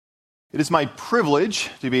It is my privilege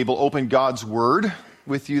to be able to open God's Word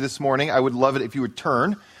with you this morning. I would love it if you would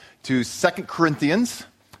turn to 2 Corinthians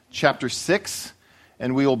chapter 6,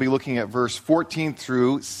 and we will be looking at verse 14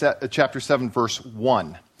 through chapter 7, verse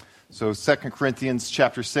 1. So 2 Corinthians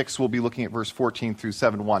chapter 6, we'll be looking at verse 14 through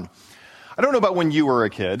 7:1. I don't know about when you were a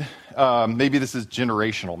kid. Maybe this is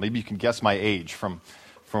generational. Maybe you can guess my age from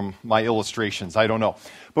my illustrations. I don't know.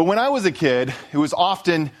 But when I was a kid, it was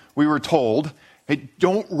often we were told, hey,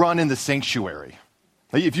 don't run in the sanctuary.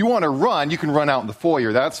 If you want to run, you can run out in the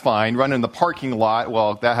foyer. That's fine. Run in the parking lot,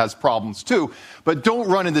 well, that has problems too. But don't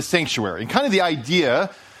run in the sanctuary. And kind of the idea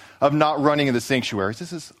of not running in the sanctuary is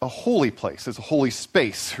this is a holy place. It's a holy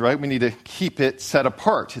space, right? We need to keep it set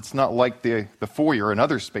apart. It's not like the foyer and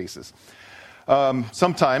other spaces.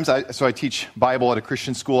 Sometimes, I teach Bible at a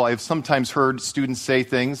Christian school. I've sometimes heard students say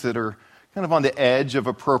things that are kind of on the edge of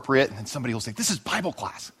appropriate. And somebody will say, this is Bible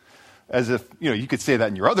class. As if, you could say that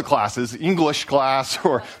in your other classes, English class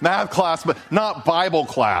or math class, but not Bible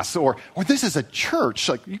class. Or this is a church.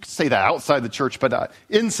 Like you could say that outside the church, but not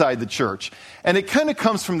inside the church. And it kind of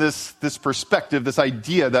comes from this perspective, this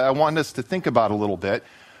idea that I want us to think about a little bit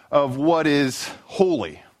of what is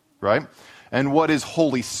holy, right? And what is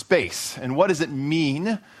holy space? And what does it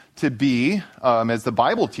mean to be, as the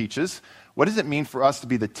Bible teaches, what does it mean for us to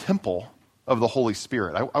be the temple of the Holy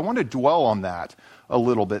Spirit? I want to dwell on that a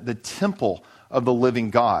little bit, the temple of the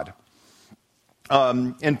living God.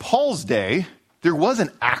 In Paul's day, there was an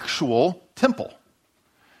actual temple.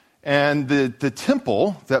 And the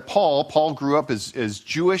temple that Paul grew up as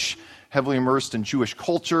Jewish, heavily immersed in Jewish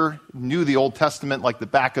culture, knew the Old Testament like the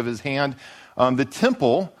back of his hand. The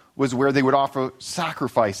temple was where they would offer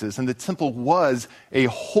sacrifices, and the temple was a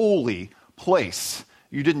holy place.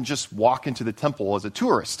 You didn't just walk into the temple as a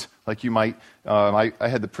tourist, like you might. I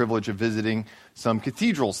had the privilege of visiting some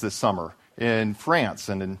cathedrals this summer in France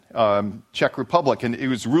and in Czech Republic, and it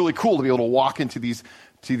was really cool to be able to walk into these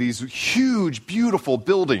huge, beautiful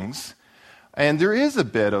buildings. And there is a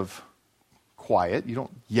bit of quiet. You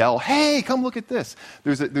don't yell, "Hey, come look at this."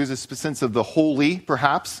 There's a sense of the holy,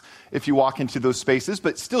 perhaps, if you walk into those spaces,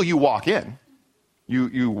 but still you walk in.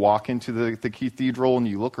 You walk into the cathedral and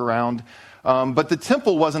you look around. But the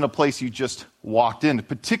temple wasn't a place you just walked in,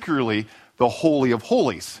 particularly the Holy of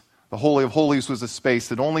Holies. The Holy of Holies was a space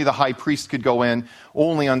that only the high priest could go in,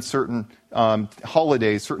 only on certain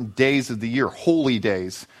holidays, certain days of the year. Holy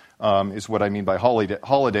days is what I mean by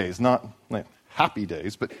holidays, not like happy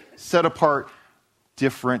days, but set apart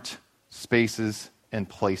different spaces and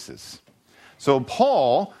places. So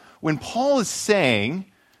when Paul is saying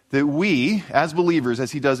that we, as believers,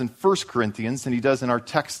 as he does in 1 Corinthians, and he does in our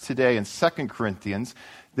text today in 2 Corinthians,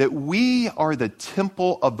 that we are the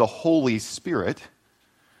temple of the Holy Spirit,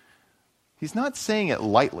 he's not saying it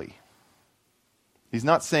lightly. He's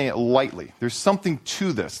not saying it lightly. There's something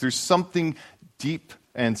to this. There's something deep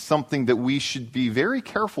and something that we should be very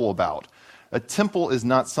careful about. A temple is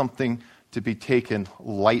not something to be taken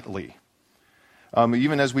lightly.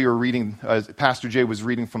 Even as we were reading, as Pastor Jay was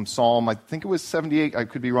reading from Psalm, I think it was 78, I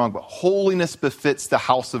could be wrong, but holiness befits the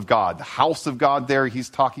house of God. The house of God there, he's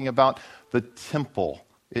talking about the temple.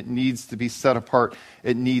 It needs to be set apart.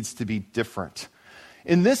 It needs to be different.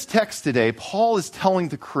 In this text today, Paul is telling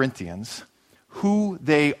the Corinthians who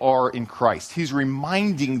they are in Christ. He's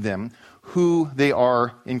reminding them who they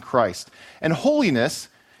are in Christ. And holiness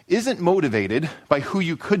isn't motivated by who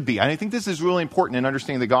you could be. And I think this is really important in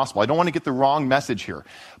understanding the gospel. I don't want to get the wrong message here.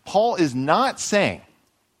 Paul is not saying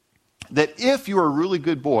that if you're a really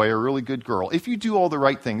good boy or a really good girl, if you do all the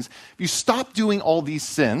right things, if you stop doing all these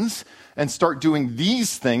sins and start doing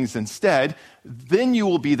these things instead, then you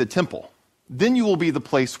will be the temple. Then you will be the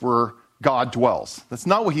place where God dwells. That's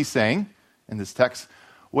not what he's saying in this text.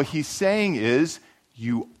 What he's saying is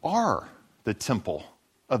you are the temple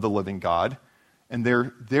of the living God, and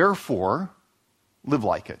therefore, live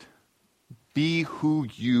like it. Be who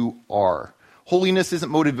you are. Holiness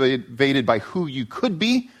isn't motivated by who you could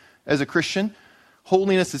be as a Christian.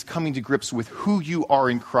 Holiness is coming to grips with who you are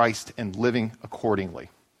in Christ and living accordingly.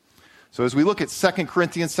 So as we look at 2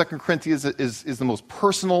 Corinthians is the most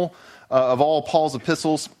personal of all Paul's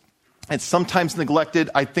epistles. It's sometimes neglected.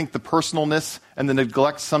 I think the personalness and the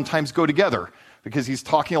neglect sometimes go together, because he's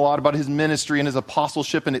talking a lot about his ministry and his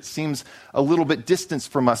apostleship, and it seems a little bit distant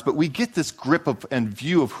from us. But we get this grip of and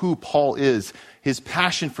view of who Paul is, his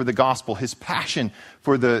passion for the gospel, his passion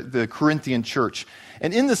for the Corinthian church.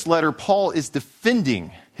 And in this letter, Paul is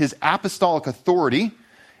defending his apostolic authority,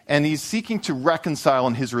 and he's seeking to reconcile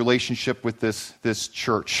in his relationship with this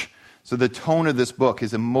church. So the tone of this book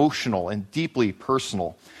is emotional and deeply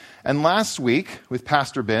personal. And last week, with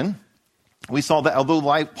Pastor Ben, We saw that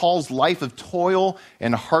although Paul's life of toil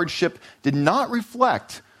and hardship did not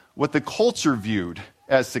reflect what the culture viewed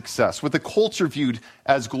as success, what the culture viewed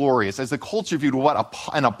as glorious, as the culture viewed what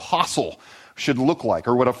an apostle should look like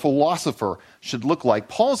or what a philosopher should look like,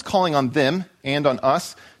 Paul's calling on them and on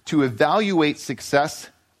us to evaluate success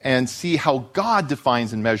and see how God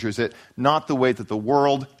defines and measures it, not the way that the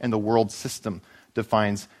world and the world system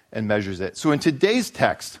defines and measures it. So in today's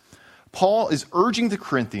text, Paul is urging the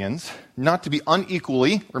Corinthians not to be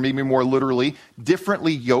unequally, or maybe more literally,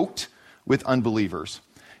 differently yoked with unbelievers.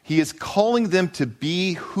 He is calling them to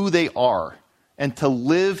be who they are and to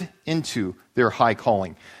live into their high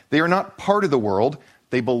calling. They are not part of the world.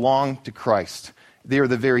 They belong to Christ. They are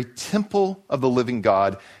the very temple of the living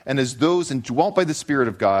God. And as those indwelt by the Spirit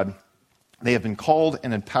of God, they have been called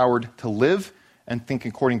and empowered to live and think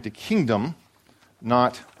according to kingdom,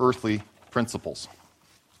 not earthly principles.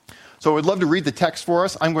 So I would love to read the text for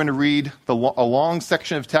us. I'm going to read a long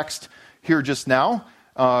section of text here just now,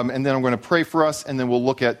 and then I'm going to pray for us, and then we'll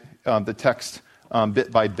look at the text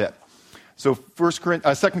bit by bit. So 2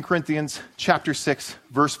 Corinthians chapter 6,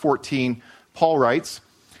 verse 14, Paul writes,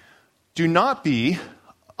 "Do not be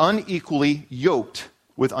unequally yoked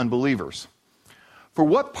with unbelievers. For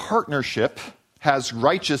what partnership has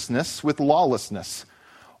righteousness with lawlessness?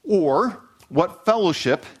 Or what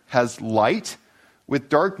fellowship has light with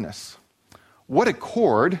darkness? What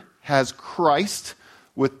accord has Christ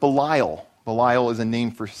with Belial?" Belial is a name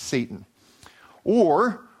for Satan.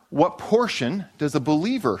 "Or what portion does a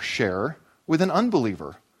believer share with an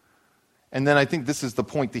unbeliever?" And then I think this is the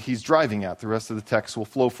point that he's driving at. The rest of the text will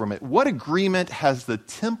flow from it. "What agreement has the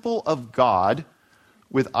temple of God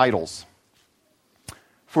with idols?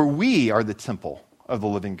 For we are the temple of the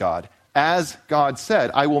living God. As God said,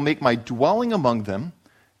 I will make my dwelling among them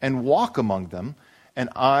and walk among them, and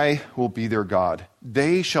I will be their God.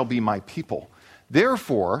 They shall be my people.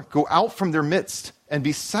 Therefore, go out from their midst and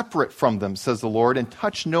be separate from them, says the Lord, and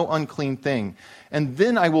touch no unclean thing. And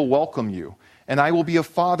then I will welcome you, and I will be a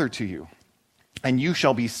father to you. And you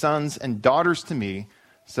shall be sons and daughters to me,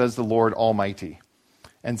 says the Lord Almighty.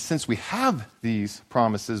 And since we have these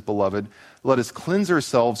promises, beloved, let us cleanse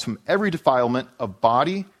ourselves from every defilement of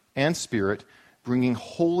body and spirit, bringing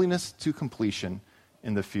holiness to completion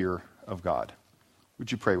in the fear of God."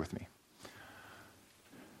 Would you pray with me?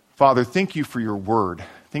 Father, thank you for your word.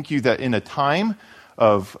 Thank you that in a time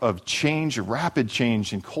of change, rapid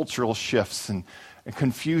change and cultural shifts and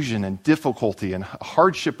confusion and difficulty and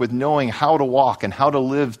hardship with knowing how to walk and how to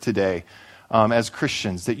live today as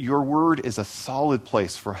Christians, that your word is a solid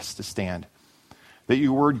place for us to stand. That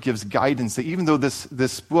your word gives guidance, that even though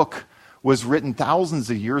this book was written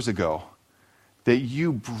thousands of years ago, that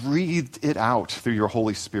you breathed it out through your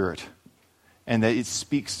Holy Spirit and that it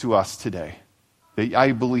speaks to us today. That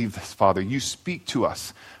I believe this, Father. You speak to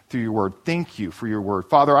us through your word. Thank you for your word.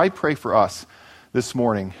 Father, I pray for us this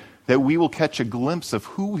morning that we will catch a glimpse of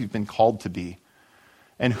who we've been called to be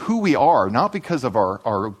and who we are, not because of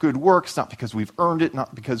our good works, not because we've earned it,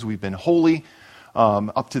 not because we've been holy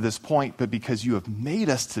up to this point, but because you have made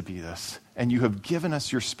us to be this, and you have given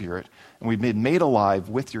us your Spirit, and we've been made alive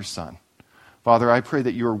with your Son. Father, I pray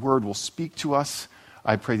that your word will speak to us.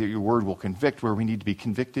 I pray that your word will convict where we need to be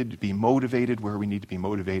convicted, be motivated where we need to be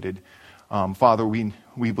motivated. Father,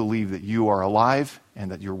 we believe that you are alive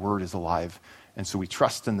and that your word is alive. And so we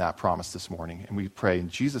trust in that promise this morning. And we pray in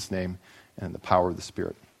Jesus' name and in the power of the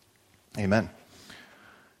Spirit. Amen.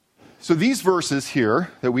 So these verses here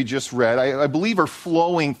that we just read, I believe are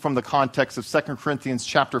flowing from the context of 2 Corinthians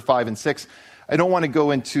chapter 5 and 6. I don't want to go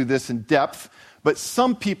into this in depth, but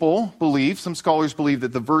some people believe, some scholars believe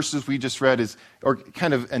that the verses we just read are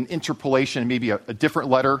kind of an interpolation, maybe a different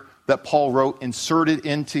letter that Paul wrote inserted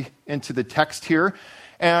into the text here.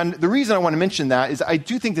 And the reason I want to mention that is I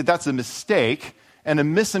do think that that's a mistake and a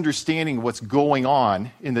misunderstanding of what's going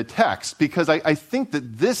on in the text, because I think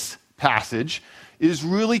that this passage is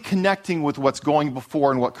really connecting with what's going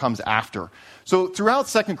before and what comes after. So throughout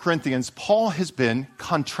 2 Corinthians, Paul has been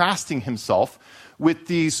contrasting himself with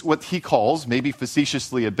these, what he calls, maybe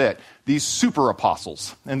facetiously a bit, these super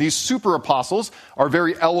apostles. And these super apostles are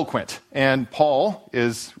very eloquent. And Paul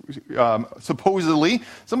is supposedly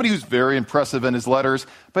somebody who's very impressive in his letters,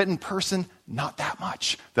 but in person, not that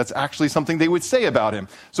much. That's actually something they would say about him.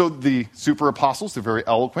 So the super apostles, they're very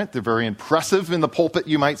eloquent, they're very impressive in the pulpit,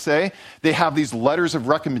 you might say. They have these letters of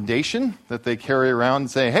recommendation that they carry around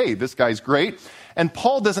and say, hey, this guy's great. And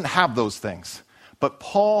Paul doesn't have those things. But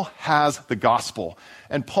Paul has the gospel.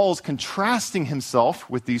 And Paul's contrasting himself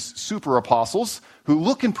with these super apostles who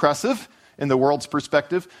look impressive in the world's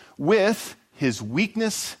perspective with his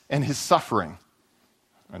weakness and his suffering.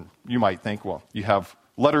 And you might think, well, you have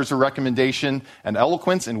letters of recommendation and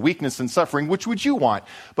eloquence and weakness and suffering. Which would you want?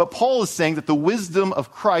 But Paul is saying that the wisdom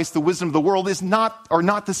of Christ, the wisdom of the world are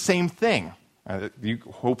not the same thing.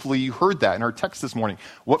 Hopefully you heard that in our text this morning.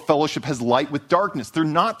 What fellowship has light with darkness? They're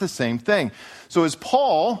not the same thing. So as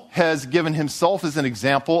Paul has given himself as an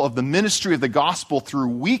example of the ministry of the gospel through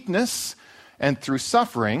weakness and through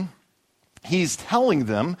suffering, he's telling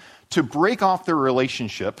them to break off their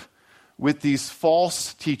relationship with these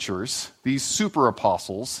false teachers, these super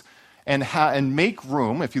apostles, and make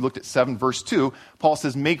room. If you looked at 7 verse 2, Paul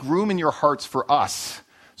says, make room in your hearts for us.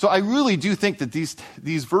 So I really do think that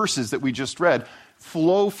these verses that we just read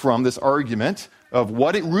flow from this argument of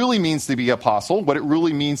what it really means to be apostle, what it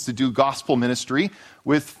really means to do gospel ministry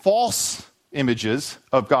with false images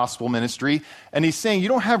of gospel ministry. And he's saying, you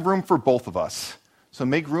don't have room for both of us. So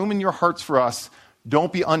make room in your hearts for us.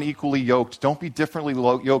 Don't be unequally yoked. Don't be differently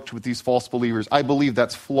yoked with these false believers. I believe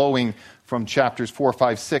that's flowing from chapters 4,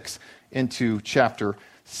 5, 6 into chapter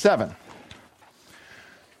 7.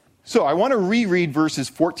 So I want to reread verses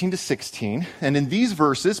 14 to 16. And in these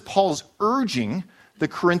verses, Paul's urging the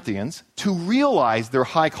Corinthians to realize their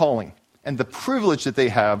high calling and the privilege that they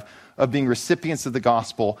have of being recipients of the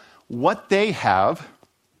gospel. What they have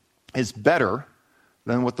is better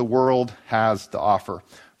than what the world has to offer.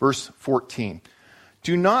 Verse 14.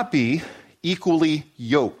 Do not be unequally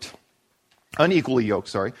yoked,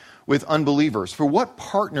 with unbelievers. For what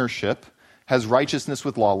partnership has righteousness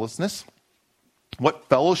with lawlessness? What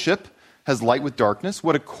fellowship has light with darkness?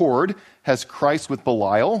 What accord has Christ with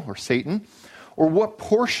Belial or Satan? Or what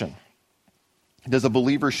portion does a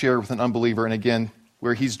believer share with an unbeliever? And again,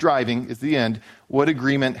 where he's driving is the end. What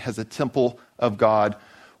agreement has a temple of God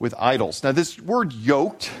with idols? Now, this word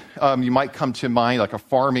yoked, you might come to mind like a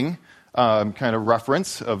farming kind of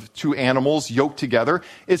reference of two animals yoked together.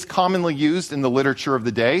 It's commonly used in the literature of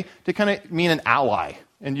the day to kind of mean an ally.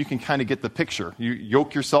 And you can kind of get the picture. You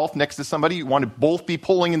yoke yourself next to somebody. You want to both be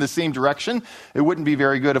pulling in the same direction. It wouldn't be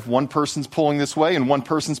very good if one person's pulling this way and one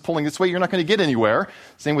person's pulling this way. You're not going to get anywhere.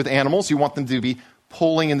 Same with animals. You want them to be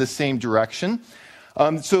pulling in the same direction.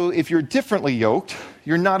 So if you're differently yoked,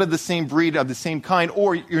 you're not of the same breed, of the same kind,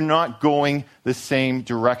 or you're not going the same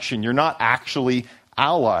direction. You're not actually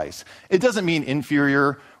allies. It doesn't mean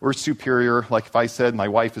inferior or superior. Like if I said my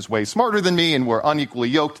wife is way smarter than me and we're unequally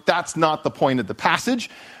yoked, that's not the point of the passage.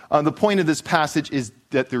 The point of this passage is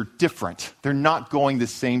that they're different. They're not going the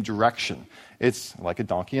same direction. It's like a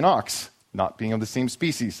donkey and ox, not being of the same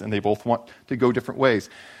species, and they both want to go different ways.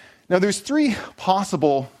 Now there's 3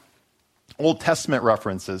 possible Old Testament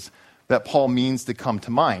references that Paul means to come to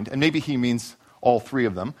mind, and maybe he means all 3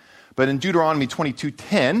 of them. But in Deuteronomy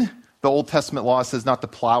 22:10, the Old Testament law says not to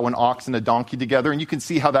plow an ox and a donkey together, and you can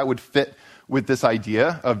see how that would fit with this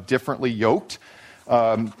idea of differently yoked.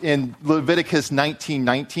 In Leviticus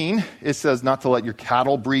 19:19, it says not to let your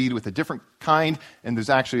cattle breed with a different kind, and there's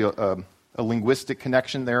actually a linguistic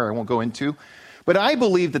connection there I won't go into. But I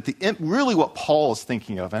believe that really what Paul is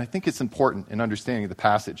thinking of, and I think it's important in understanding the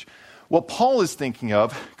passage, what Paul is thinking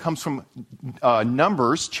of comes from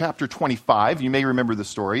Numbers chapter 25. You may remember the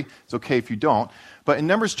story. It's okay if you don't. But in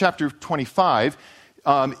Numbers chapter 25,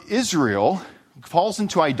 Israel falls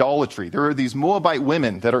into idolatry. There are these Moabite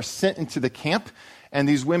women that are sent into the camp, and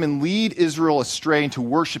these women lead Israel astray into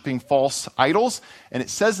worshiping false idols. And it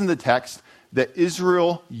says in the text that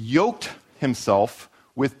Israel yoked himself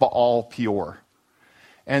with Baal Peor.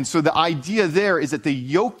 And so the idea there is that they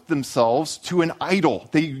yoked themselves to an idol.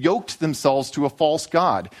 They yoked themselves to a false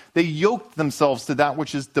god. They yoked themselves to that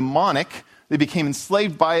which is demonic. They became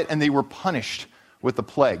enslaved by it, and they were punished with the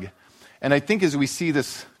plague. And I think as we see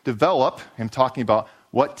this develop, I'm talking about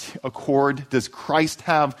what accord does Christ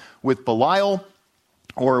have with Belial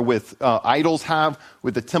or with idols have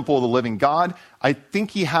with the temple of the living God. I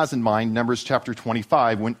think he has in mind Numbers chapter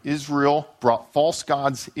 25 when Israel brought false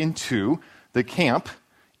gods into the camp,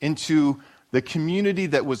 into the community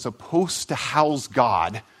that was supposed to house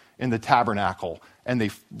God in the tabernacle. And they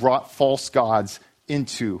brought false gods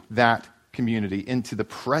into that community, into the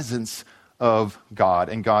presence of God,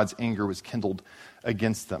 and God's anger was kindled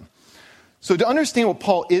against them. So to understand what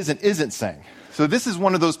Paul is and isn't saying, so this is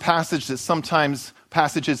one of those passages that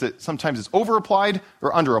sometimes is over-applied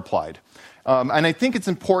or under-applied. And I think it's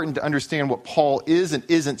important to understand what Paul is and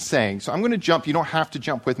isn't saying. So I'm going to jump, you don't have to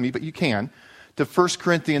jump with me, but you can, to 1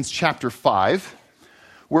 Corinthians chapter 5,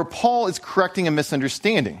 where Paul is correcting a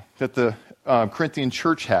misunderstanding that the Corinthian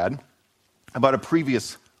church had about a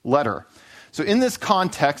previous letter. So in this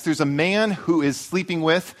context, there's a man who is sleeping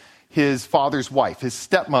with his father's wife, his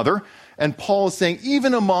stepmother. And Paul is saying,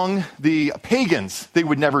 even among the pagans, they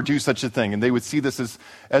would never do such a thing, and they would see this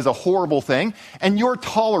as a horrible thing, and you're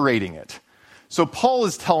tolerating it. So Paul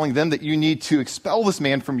is telling them that you need to expel this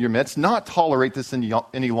man from your midst, not tolerate this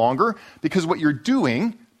any longer, because what you're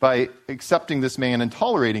doing by accepting this man and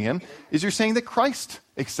tolerating him is you're saying that Christ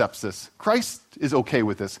accepts this. Christ is okay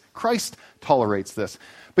with this. Christ tolerates this.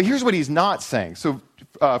 But here's what he's not saying. So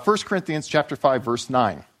 1 Corinthians chapter 5, verse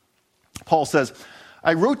 9. Paul says,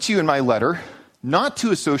 I wrote to you in my letter not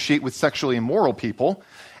to associate with sexually immoral people,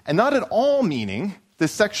 and not at all meaning the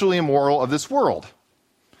sexually immoral of this world,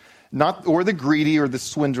 or the greedy or the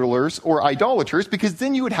swindlers or idolaters, because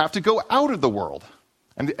then you would have to go out of the world.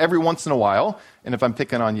 And every once in a while, and if I'm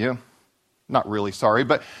picking on you, not really, sorry,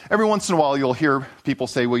 but every once in a while you'll hear people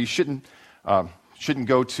say, well, you shouldn't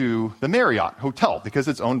go to the Marriott Hotel because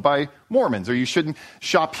it's owned by Mormons, or you shouldn't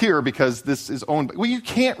shop here because this is owned by... Well, you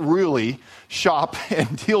can't really shop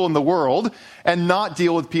and deal in the world and not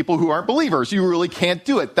deal with people who aren't believers. You really can't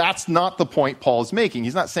do it. That's not the point Paul is making.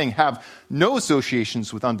 He's not saying have no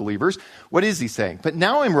associations with unbelievers. What is he saying? But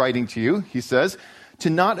now I'm writing to you, he says, to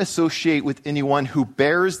not associate with anyone who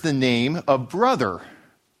bears the name of brother,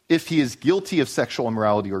 if he is guilty of sexual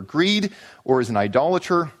immorality or greed, or is an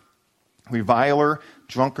idolater, reviler,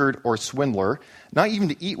 drunkard, or swindler, not even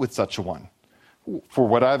to eat with such a one. For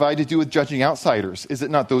what have I to do with judging outsiders? Is it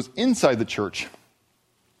not those inside the church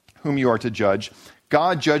whom you are to judge?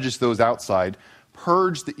 God judges those outside.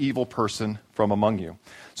 Purge the evil person from among you.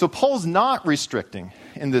 So Paul's not restricting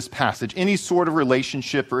in this passage any sort of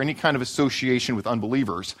relationship or any kind of association with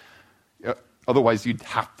unbelievers. Otherwise, you'd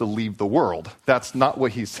have to leave the world. That's not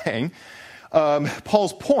what he's saying.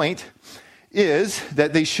 Paul's point is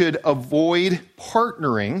that they should avoid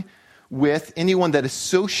partnering with anyone that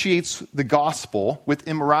associates the gospel with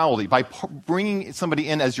immorality, by bringing somebody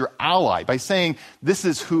in as your ally, by saying, this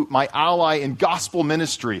is who my ally in gospel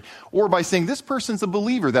ministry, or by saying, this person's a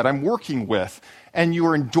believer that I'm working with, and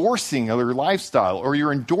you're endorsing their lifestyle, or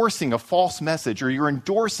you're endorsing a false message, or you're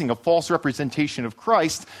endorsing a false representation of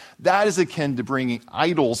Christ. That is akin to bringing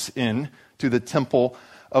idols in to the temple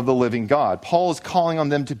of the living God. Paul is calling on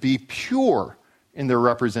them to be pure in their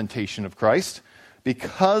representation of Christ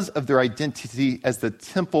because of their identity as the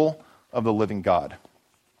temple of the living God.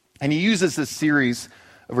 And he uses this series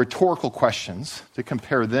of rhetorical questions to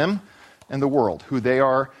compare them and the world, who they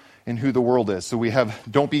are and who the world is. So we have,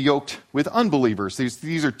 don't be yoked with unbelievers.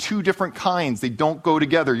 These are two different kinds. They don't go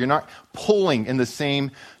together. You're not pulling in the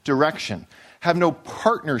same direction. Have no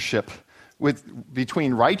partnership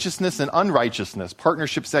between righteousness and unrighteousness.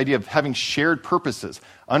 Partnership's the idea of having shared purposes.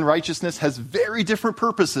 Unrighteousness has very different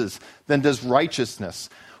purposes than does righteousness.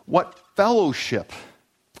 What fellowship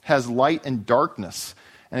has light and darkness?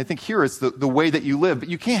 And I think here it's the way that you live. But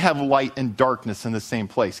you can't have light and darkness in the same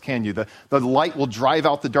place, can you? The light will drive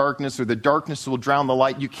out the darkness, or the darkness will drown the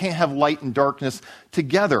light. You can't have light and darkness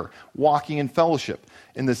together, walking in fellowship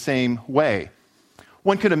in the same way.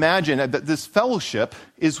 One could imagine that this fellowship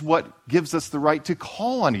is what gives us the right to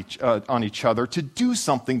call on each other to do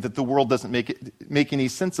something that the world doesn't make any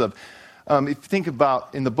sense of. If you think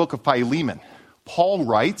about in the book of Philemon, Paul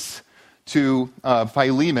writes to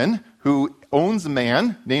Philemon, who owns a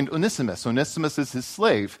man named Onesimus. Onesimus is his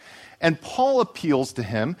slave. And Paul appeals to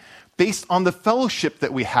him based on the fellowship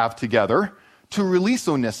that we have together to release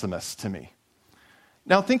Onesimus to me.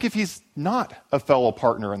 Now think if he's not a fellow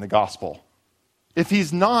partner in the gospel. If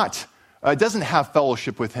he's not, doesn't have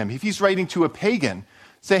fellowship with him, if he's writing to a pagan,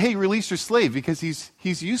 say, hey, release your slave because he's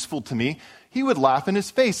useful to me, he would laugh in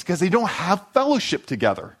his face because they don't have fellowship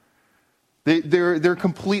together. They're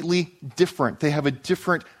completely different. They have a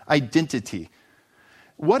different identity.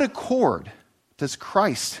 What accord does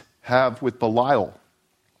Christ have with Belial?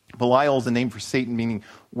 Belial is a name for Satan, meaning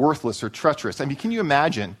worthless or treacherous. I mean, can you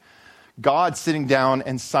imagine God sitting down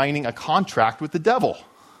and signing a contract with the devil?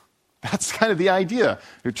 That's kind of the idea.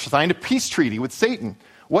 You're signing a peace treaty with Satan.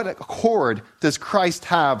 What accord does Christ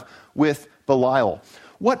have with Belial?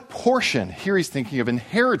 What portion, here he's thinking of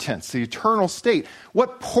inheritance, the eternal state.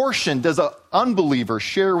 What portion does an unbeliever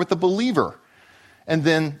share with a believer? And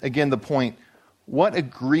then, again, the point, what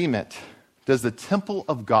agreement does the temple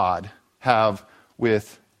of God have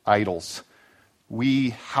with idols?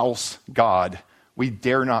 We house God. We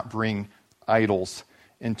dare not bring idols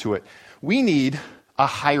into it. We need a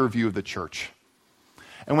higher view of the church.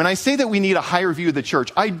 And when I say that we need a higher view of the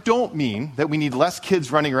church, I don't mean that we need less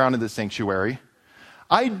kids running around in the sanctuary.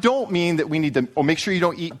 I don't mean that we need to, make sure you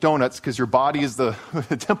don't eat donuts because your body is the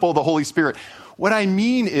temple of the Holy Spirit. What I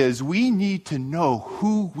mean is we need to know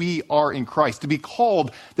who we are in Christ. To be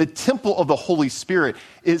called the temple of the Holy Spirit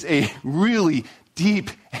is a really deep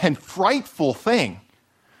and frightful thing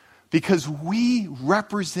because we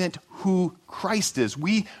represent who Christ is.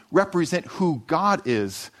 We represent who God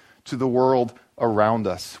is to the world around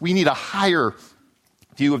us. We need a higher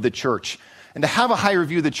view of the church. And to have a higher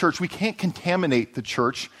view of the church, we can't contaminate the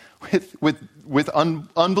church with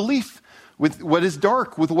unbelief, with what is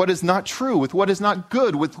dark, with what is not true, with what is not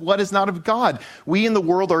good, with what is not of God. We in the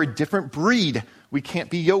world are a different breed. We can't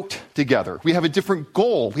be yoked together. We have a different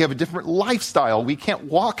goal. We have a different lifestyle. We can't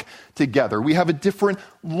walk together. We have a different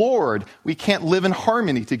Lord. We can't live in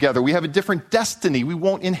harmony together. We have a different destiny. We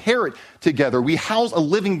won't inherit together. We house a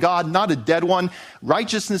living God, not a dead one.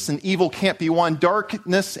 Righteousness and evil can't be one.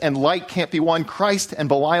 Darkness and light can't be one. Christ and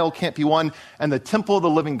Belial can't be one. And the temple of the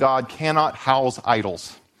living God cannot house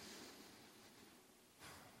idols.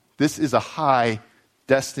 This is a high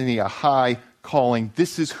destiny, a high calling.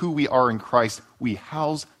 This is who we are in Christ. We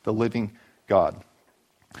house the living God.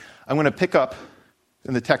 I'm going to pick up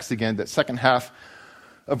in the text again, that second half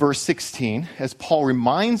of verse 16, as Paul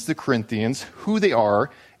reminds the Corinthians who they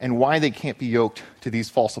are and why they can't be yoked to these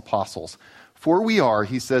false apostles. For we are,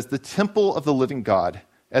 he says, the temple of the living God.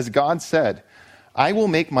 As God said, I will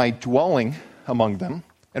make my dwelling among them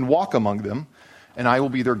and walk among them, and I will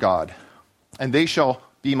be their God, and they shall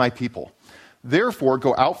be my people. Therefore,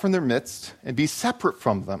 go out from their midst and be separate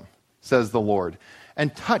from them, says the Lord,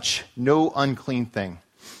 and touch no unclean thing.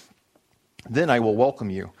 Then I will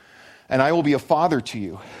welcome you, and I will be a father to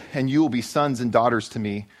you, and you will be sons and daughters to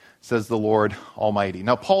me, says the Lord Almighty.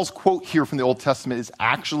 Now, Paul's quote here from the Old Testament is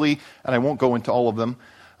actually, and I won't go into all of them,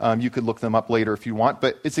 you could look them up later if you want,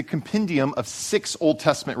 but it's a compendium of 6 Old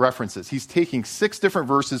Testament references. He's taking 6 different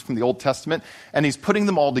verses from the Old Testament, and he's putting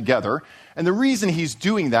them all together. And the reason he's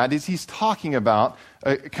doing that is he's talking about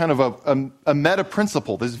kind of a meta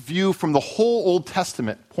principle, this view from the whole Old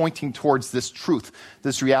Testament pointing towards this truth,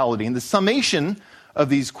 this reality. And the summation of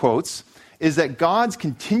these quotes is that God's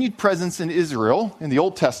continued presence in Israel in the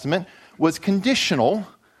Old Testament was conditional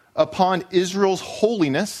upon Israel's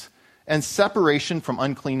holiness and separation from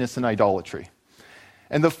uncleanness and idolatry.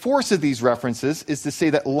 And the force of these references is to say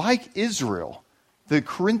that like Israel, the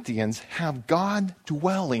Corinthians have God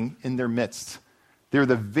dwelling in their midst. They're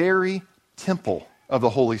the very temple of the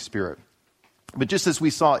Holy Spirit. But just as we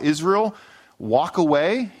saw Israel walk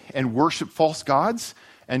away and worship false gods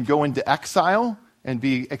and go into exile and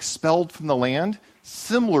be expelled from the land,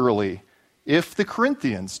 similarly, if the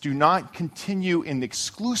Corinthians do not continue in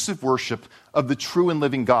exclusive worship of the true and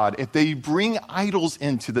living God, if they bring idols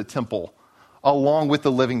into the temple along with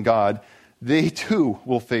the living God, they too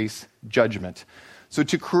will face judgment. So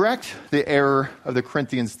to correct the error of the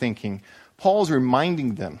Corinthians' thinking, Paul is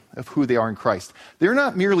reminding them of who they are in Christ. They're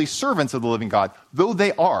not merely servants of the living God, though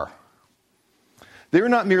they are. They're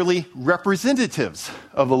not merely representatives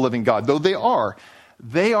of the living God, though they are.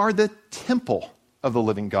 They are the temple of the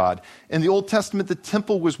living God. In the Old Testament, the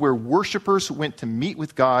temple was where worshipers went to meet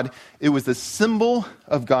with God. It was the symbol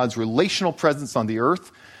of God's relational presence on the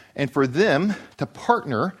earth. And for them to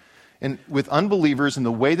partner with unbelievers in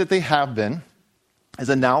the way that they have been is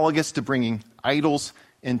analogous to bringing idols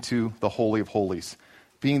into the Holy of Holies.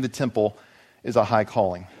 Being the temple is a high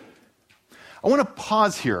calling. I want to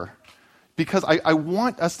pause here because I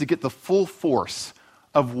want us to get the full force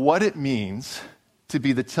of what it means to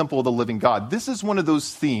be the temple of the living God. This is one of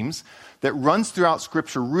those themes that runs throughout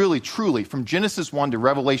Scripture really, truly, from Genesis 1 to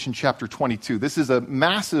Revelation chapter 22. This is a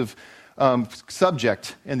massive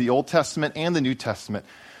subject in the Old Testament and the New Testament.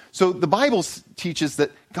 So the Bible teaches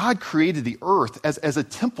that God created the earth as a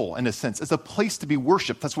temple, in a sense, as a place to be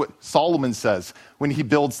worshipped. That's what Solomon says when he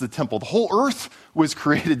builds the temple. The whole earth was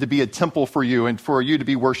created to be a temple for you and for you to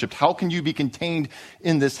be worshipped. How can you be contained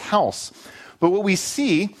in this house? But what we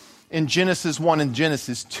see in Genesis 1 and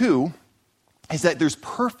Genesis 2 is that there's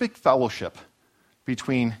perfect fellowship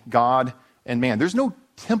between God and man. There's no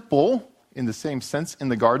temple in the same sense in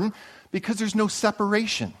the garden because there's no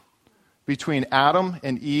separation between Adam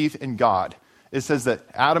and Eve and God. It says that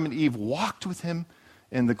Adam and Eve walked with him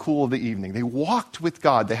in the cool of the evening. They walked with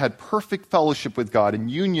God. They had perfect fellowship with God and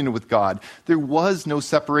union with God. There was no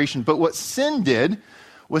separation. But what sin did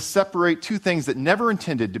was separate two things that never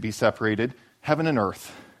intended to be separated, heaven and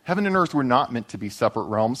earth. Heaven and earth were not meant to be separate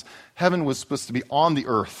realms. Heaven was supposed to be on the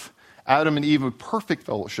earth. Adam and Eve had perfect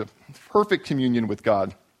fellowship, perfect communion with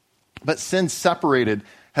God. But sin separated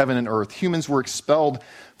heaven and earth. Humans were expelled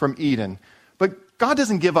from Eden. But God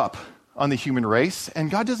doesn't give up on the human race,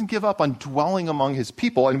 and God doesn't give up on dwelling among his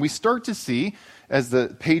people. And we start to see, as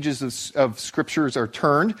the pages of scriptures are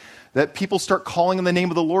turned, that people start calling on the name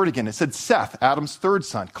of the Lord again. It said Seth, Adam's third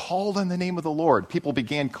son, called on the name of the Lord. People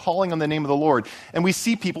began calling on the name of the Lord. And we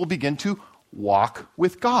see people begin to walk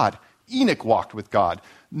with God. Enoch walked with God.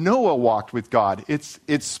 Noah walked with God. It's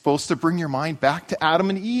supposed to bring your mind back to Adam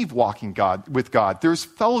and Eve walking with God. There's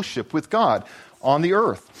fellowship with God on the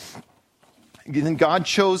earth. And then God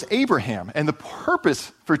chose Abraham. And the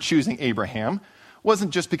purpose for choosing Abraham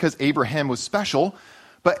wasn't just because Abraham was special,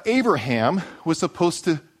 but Abraham was supposed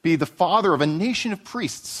to be the father of a nation of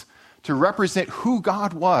priests to represent who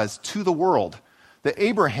God was to the world. That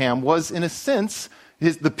Abraham was, in a sense,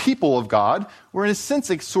 the people of God were, in a sense,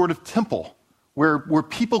 a sort of temple where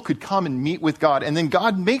people could come and meet with God. And then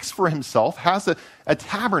God makes for himself, has a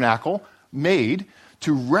tabernacle made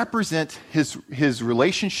to represent his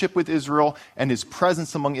relationship with Israel and his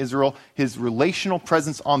presence among Israel, his relational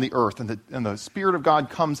presence on the earth. And the Spirit of God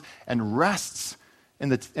comes and rests in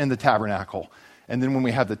the tabernacle. And then when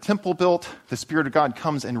we have the temple built, the Spirit of God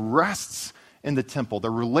comes and rests in the temple, the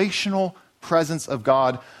relational presence of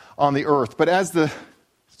God on the earth. But as the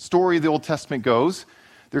story of the Old Testament goes,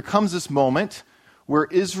 there comes this moment where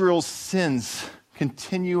Israel's sins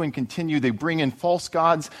continue and continue. They bring in false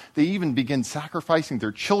gods. They even begin sacrificing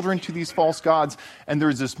their children to these false gods. And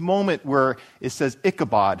there's this moment where it says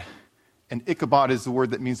Ichabod. And Ichabod is the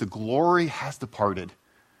word that means the glory has departed.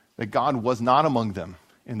 That God was not among them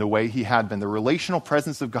in the way he had been. The relational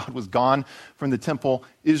presence of God was gone from the temple.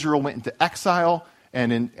 Israel went into exile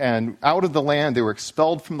and out of the land. They were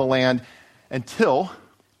expelled from the land until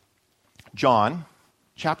John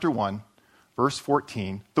chapter 1, verse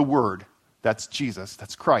 14, the Word, that's Jesus,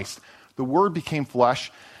 that's Christ. The Word became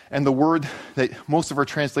flesh, and the word that most of our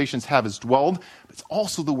translations have is dwelled, but it's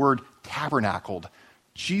also the word tabernacled.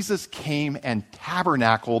 Jesus came and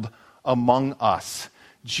tabernacled among us.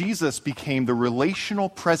 Jesus became the relational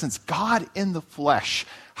presence, God in the flesh.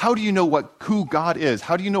 How do you know who God is?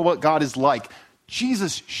 How do you know what God is like?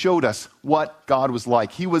 Jesus showed us what God was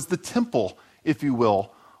like. He was the temple, if you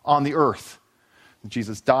will, on the earth.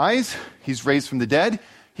 Jesus dies, he's raised from the dead,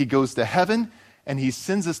 he goes to heaven, and he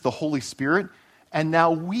sends us the Holy Spirit. And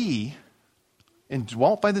now we,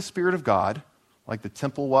 indwelt by the Spirit of God, like the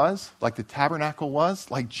temple was, like the tabernacle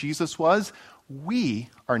was, like Jesus was, we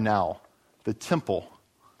are now the temple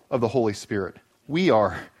of the Holy Spirit. We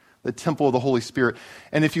are the temple of the Holy Spirit.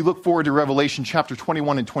 And if you look forward to Revelation chapter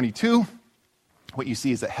 21 and 22, what you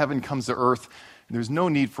see is that heaven comes to earth, and there's no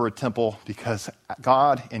need for a temple because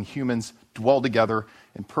God and humans dwell together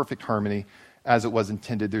in perfect harmony as it was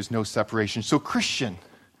intended. There's no separation. So Christian,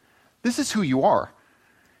 this is who you are.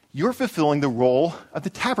 You're fulfilling the role of the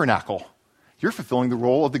tabernacle. You're fulfilling the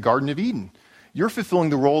role of the Garden of Eden. You're fulfilling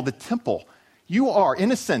the role of the temple. You are,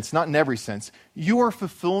 in a sense, not in every sense, you are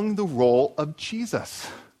fulfilling the role of Jesus.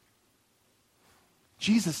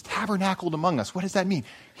 Jesus tabernacled among us. What does that mean?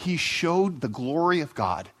 He showed the glory of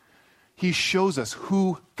God. He shows us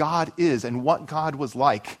who God is and what God was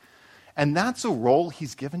like. And that's a role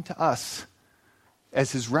he's given to us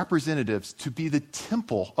as his representatives to be the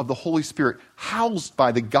temple of the Holy Spirit, housed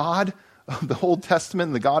by the God of the Old Testament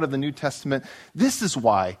and the God of the New Testament. This is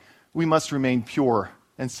why we must remain pure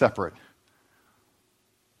and separate.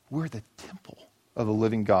 We're the temple of the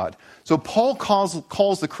living God. So Paul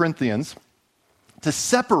calls the Corinthians to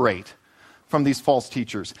separate from these false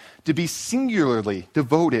teachers, to be singularly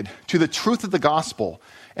devoted to the truth of the gospel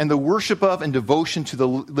and the worship of and devotion to the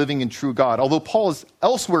living and true God. Although Paul has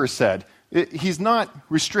elsewhere said he's not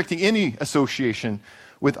restricting any association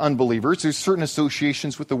with unbelievers. There's certain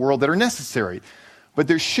associations with the world that are necessary. But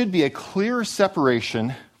there should be a clear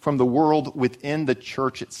separation from the world within the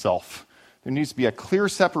church itself. There needs to be a clear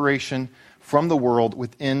separation from the world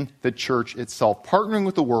within the church itself. Partnering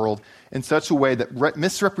with the world in such a way that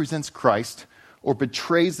misrepresents Christ or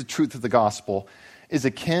betrays the truth of the gospel is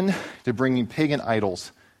akin to bringing pagan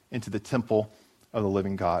idols into the temple of the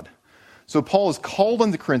living God. So Paul has called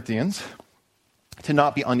on the Corinthians to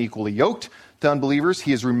not be unequally yoked to unbelievers.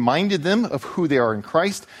 He has reminded them of who they are in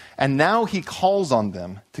Christ, and now he calls on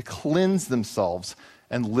them to cleanse themselves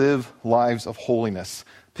and live lives of holiness.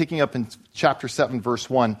 Picking up in chapter 7, verse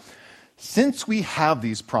 1, since we have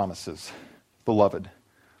these promises, beloved,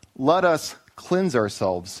 let us cleanse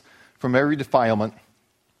ourselves from every defilement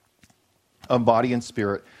of body and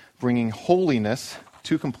spirit, bringing holiness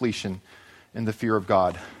to completion in the fear of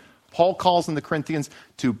God. Paul calls on the Corinthians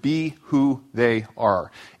to be who they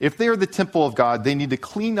are. If they are the temple of God, they need to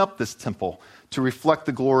clean up this temple to reflect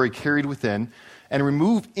the glory carried within and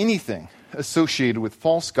remove anything associated with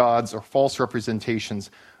false gods or false representations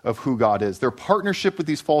of who God is. Their partnership with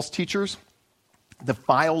these false teachers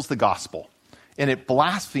defiles the gospel, and it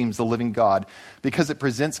blasphemes the living God because it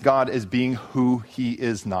presents God as being who he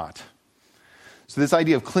is not. So this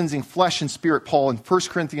idea of cleansing flesh and spirit, Paul in 1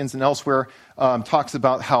 Corinthians and elsewhere talks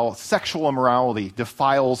about how sexual immorality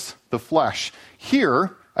defiles the flesh.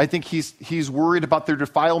 Here, I think he's worried about their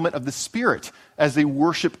defilement of the spirit as they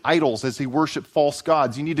worship idols, as they worship false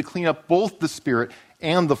gods. You need to clean up both the spirit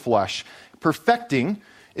and the flesh. Perfecting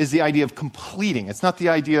is the idea of completing. It's not the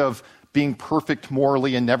idea of being perfect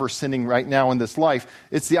morally and never sinning right now in this life.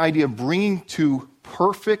 It's the idea of bringing to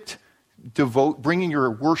bringing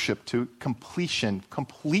your worship to completion,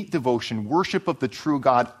 complete devotion, worship of the true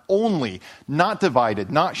God only, not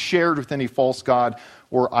divided, not shared with any false god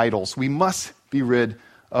or idols. We must be rid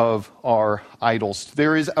of our idols.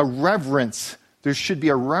 There is a reverence. There should be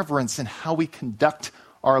a reverence in how we conduct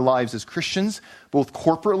our lives as Christians, both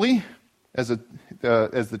corporately, as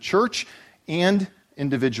the church, and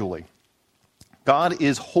individually. God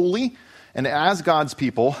is holy, and as God's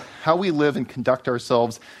people, how we live and conduct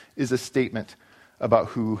ourselves is a statement about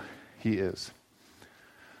who he is.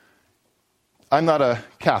 I'm not a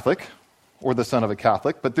Catholic or the son of a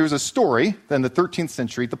Catholic, but there's a story that in the 13th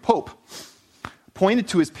century, the Pope pointed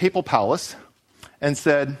to his papal palace and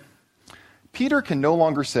said, "Peter can no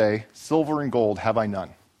longer say, 'Silver and gold have I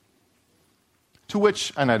none.'" To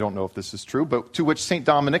which, and I don't know if this is true, but to which St.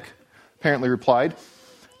 Dominic apparently replied,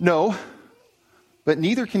 "No, but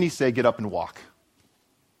neither can he say, 'Get up and walk.'"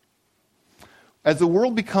 As the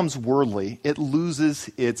world becomes worldly, it loses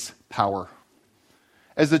its power.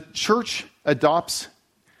 As the church adopts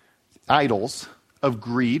idols of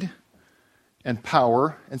greed and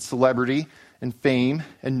power and celebrity and fame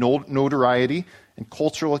and notoriety and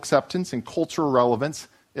cultural acceptance and cultural relevance,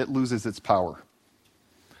 it loses its power.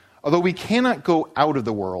 Although we cannot go out of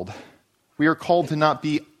the world, we are called to not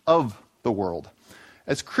be of the world.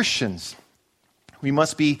 As Christians, we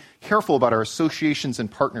must be careful about our associations and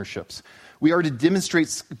partnerships. We are to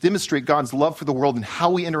demonstrate God's love for the world and how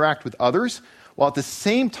we interact with others, while at the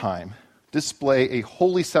same time display a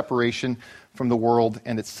holy separation from the world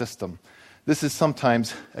and its system. This is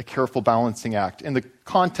sometimes a careful balancing act. In the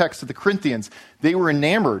context of the Corinthians, they were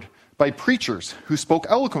enamored by preachers who spoke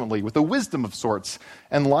eloquently with a wisdom of sorts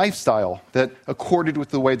and lifestyle that accorded with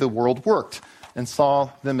the way the world worked, and saw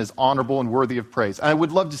them as honorable and worthy of praise. And I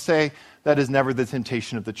would love to say that is never the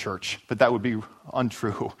temptation of the church, but that would be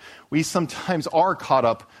untrue. We sometimes are caught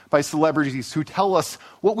up by celebrities who tell us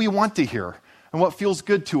what we want to hear and what feels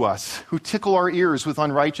good to us, who tickle our ears with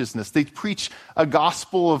unrighteousness. They preach a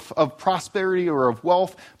gospel of prosperity or of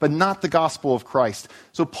wealth, but not the gospel of Christ.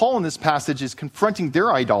 So Paul in this passage is confronting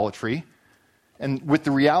their idolatry and with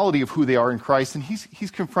the reality of who they are in Christ, and he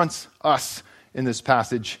confronts us in this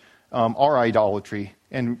passage, our idolatry,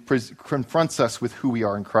 and confronts us with who we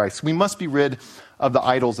are in Christ. We must be rid of the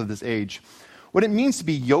idols of this age. What it means to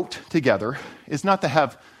be yoked together is not to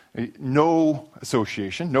have no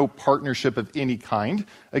association, no partnership of any kind.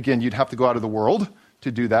 Again, you'd have to go out of the world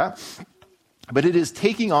to do that. But it is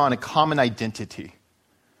taking on a common identity.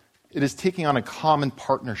 It is taking on a common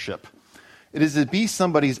partnership. It is to be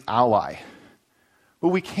somebody's ally. But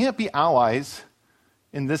we can't be allies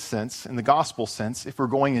in this sense, in the gospel sense, if we're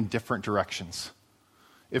going in different directions.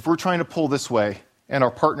 If we're trying to pull this way and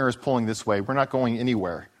our partner is pulling this way, we're not going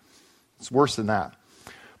anywhere. It's worse than that.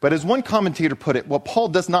 But as one commentator put it, what Paul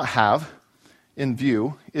does not have in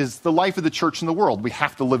view is the life of the church in the world. We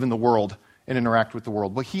have to live in the world and interact with the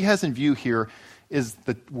world. What he has in view here is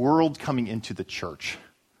the world coming into the church.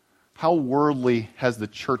 How worldly has the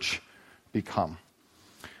church become?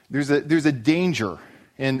 There's a danger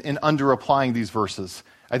in under-applying these verses.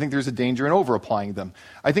 I think there's a danger in over-applying them.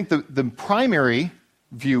 I think the primary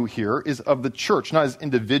view here is of the church, not as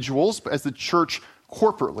individuals, but as the church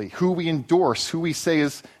corporately, who we endorse, who we say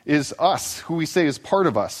is us, who we say is part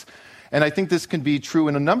of us. And I think this can be true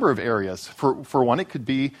in a number of areas. For one, it could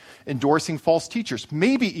be endorsing false teachers,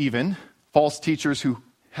 maybe even false teachers who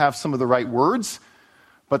have some of the right words,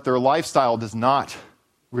 but their lifestyle does not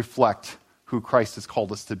reflect who Christ has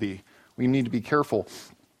called us to be. We need to be careful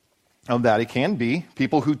of that. It can be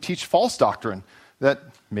people who teach false doctrine, that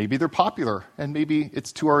maybe they're popular and maybe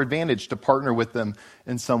it's to our advantage to partner with them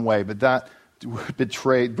in some way, but that would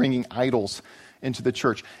betray bringing idols into the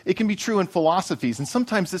church. It can be true in philosophies, and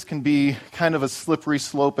sometimes this can be kind of a slippery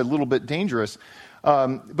slope, a little bit dangerous.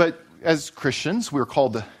 But as Christians, we're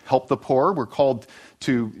called to help the poor. We're called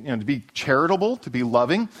to be charitable, to be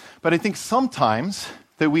loving. But I think sometimes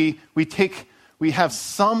that we have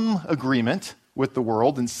some agreement with the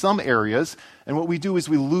world in some areas, and what we do is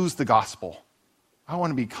we lose the gospel. I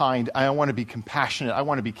want to be kind. I want to be compassionate. I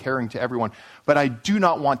want to be caring to everyone. But I do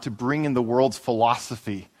not want to bring in the world's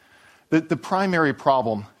philosophy. The primary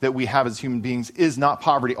problem that we have as human beings is not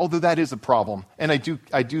poverty, although that is a problem. And I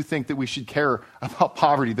do think that we should care about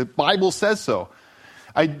poverty. The Bible says so.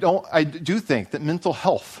 I do think that mental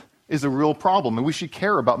health is a real problem, and we should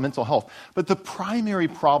care about mental health. But the primary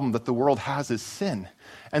problem that the world has is sin.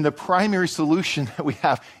 And the primary solution that we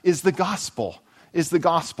have is the gospel.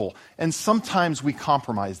 And sometimes we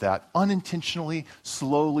compromise that unintentionally,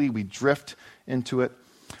 slowly, we drift into it.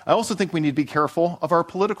 I also think we need to be careful of our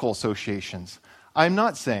political associations. I'm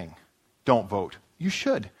not saying don't vote. You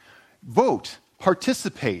should. Vote.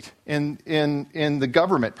 Participate in the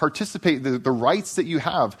government. Participate the rights that you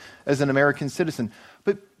have as an American citizen.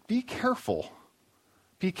 But be careful.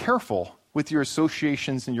 Be careful with your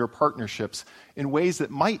associations and your partnerships in ways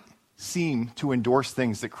that might seem to endorse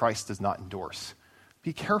things that Christ does not endorse.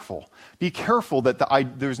 Be careful. Be careful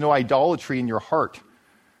that there's no idolatry in your heart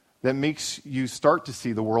that makes you start to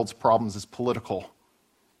see the world's problems as political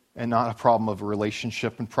and not a problem of a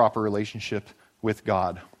relationship and proper relationship with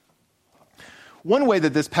God. One way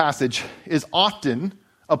that this passage is often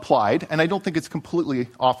applied, and I don't think it's completely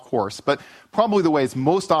off course, but probably the way it's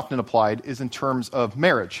most often applied is in terms of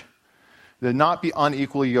marriage. The not be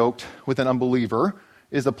unequally yoked with an unbeliever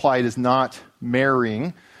is applied as not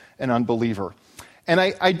marrying an unbeliever. And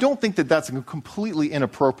I don't think that that's a completely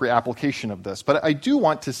inappropriate application of this, but I do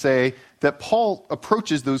want to say that Paul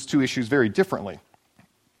approaches those two issues very differently.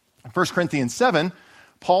 In 1 Corinthians 7,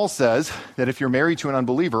 Paul says that if you're married to an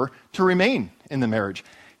unbeliever, to remain in the marriage.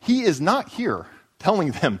 He is not here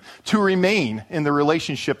telling them to remain in the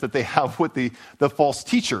relationship that they have with the false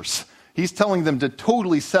teachers. He's telling them to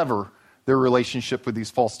totally sever their relationship with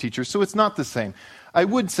these false teachers, so it's not the same. I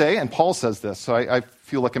would say, and Paul says this, so I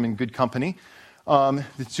feel like I'm in good company,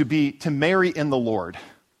 to marry in the Lord.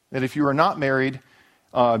 That if you are not married,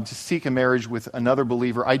 to seek a marriage with another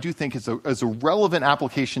believer, I do think is a relevant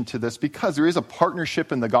application to this because there is a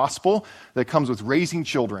partnership in the gospel that comes with raising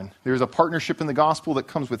children. There's a partnership in the gospel that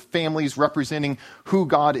comes with families representing who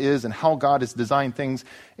God is and how God has designed things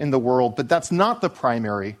in the world. But that's not the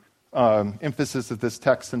primary emphasis of this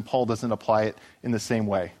text, and Paul doesn't apply it in the same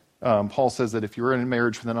way. Paul says that if you're in a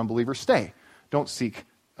marriage with an unbeliever, stay. Don't seek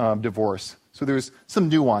divorce. So there's some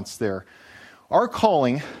nuance there. Our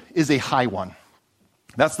calling is a high one.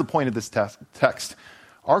 That's the point of this text.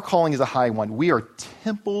 Our calling is a high one. We are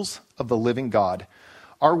temples of the living God.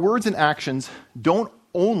 Our words and actions don't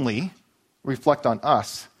only reflect on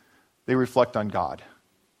us, they reflect on God.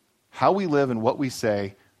 How we live and what we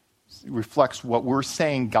say reflects what we're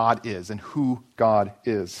saying God is and who God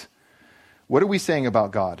is. What are we saying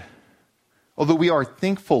about God? Although we are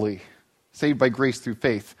thankfully saved by grace through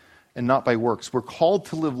faith and not by works, we're called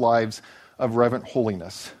to live lives of reverent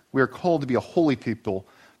holiness. We are called to be a holy people,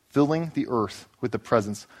 filling the earth with the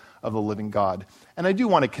presence of the living God. And I do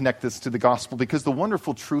want to connect this to the gospel because the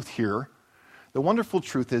wonderful truth here, the wonderful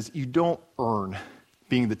truth is you don't earn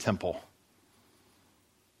being the temple.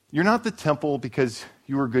 You're not the temple because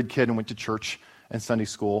you were a good kid and went to church and Sunday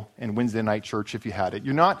school and Wednesday night church if you had it.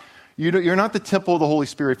 You're not the temple of the Holy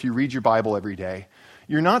Spirit if you read your Bible every day.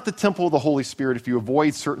 You're not the temple of the Holy Spirit if you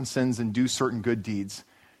avoid certain sins and do certain good deeds.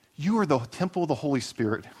 You are the temple of the Holy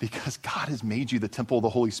Spirit because God has made you the temple of the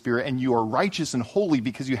Holy Spirit, and you are righteous and holy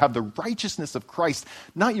because you have the righteousness of Christ,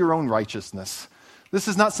 not your own righteousness. This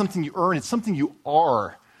is not something you earn, it's something you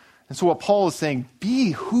are. And so what Paul is saying,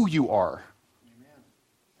 be who you are. Amen.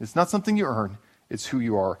 It's not something you earn, it's who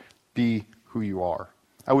you are. Be who you are.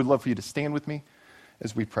 I would love for you to stand with me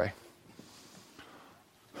as we pray.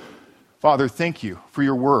 Father, thank you for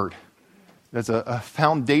your word. That's a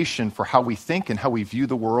foundation for how we think and how we view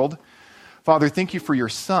the world. Father, thank you for your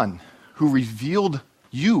Son who revealed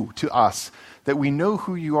you to us, that we know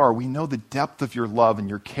who you are. We know the depth of your love and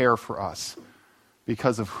your care for us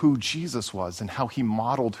because of who Jesus was and how he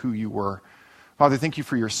modeled who you were. Father, thank you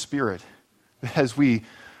for your Spirit. As we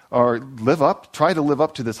try to live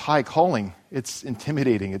up to this high calling, it's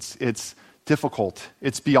intimidating, it's difficult,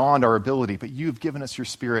 it's beyond our ability, but you've given us your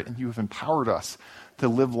Spirit and you have empowered us to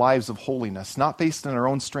live lives of holiness, not based on our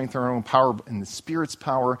own strength or our own power, but in the Spirit's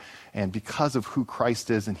power and because of who Christ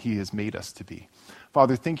is and he has made us to be.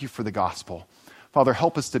 Father, thank you for the gospel. Father,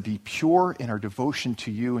 help us to be pure in our devotion to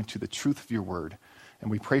you and to the truth of your word. And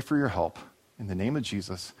we pray for your help in the name of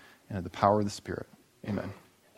Jesus and in the power of the Spirit. Amen.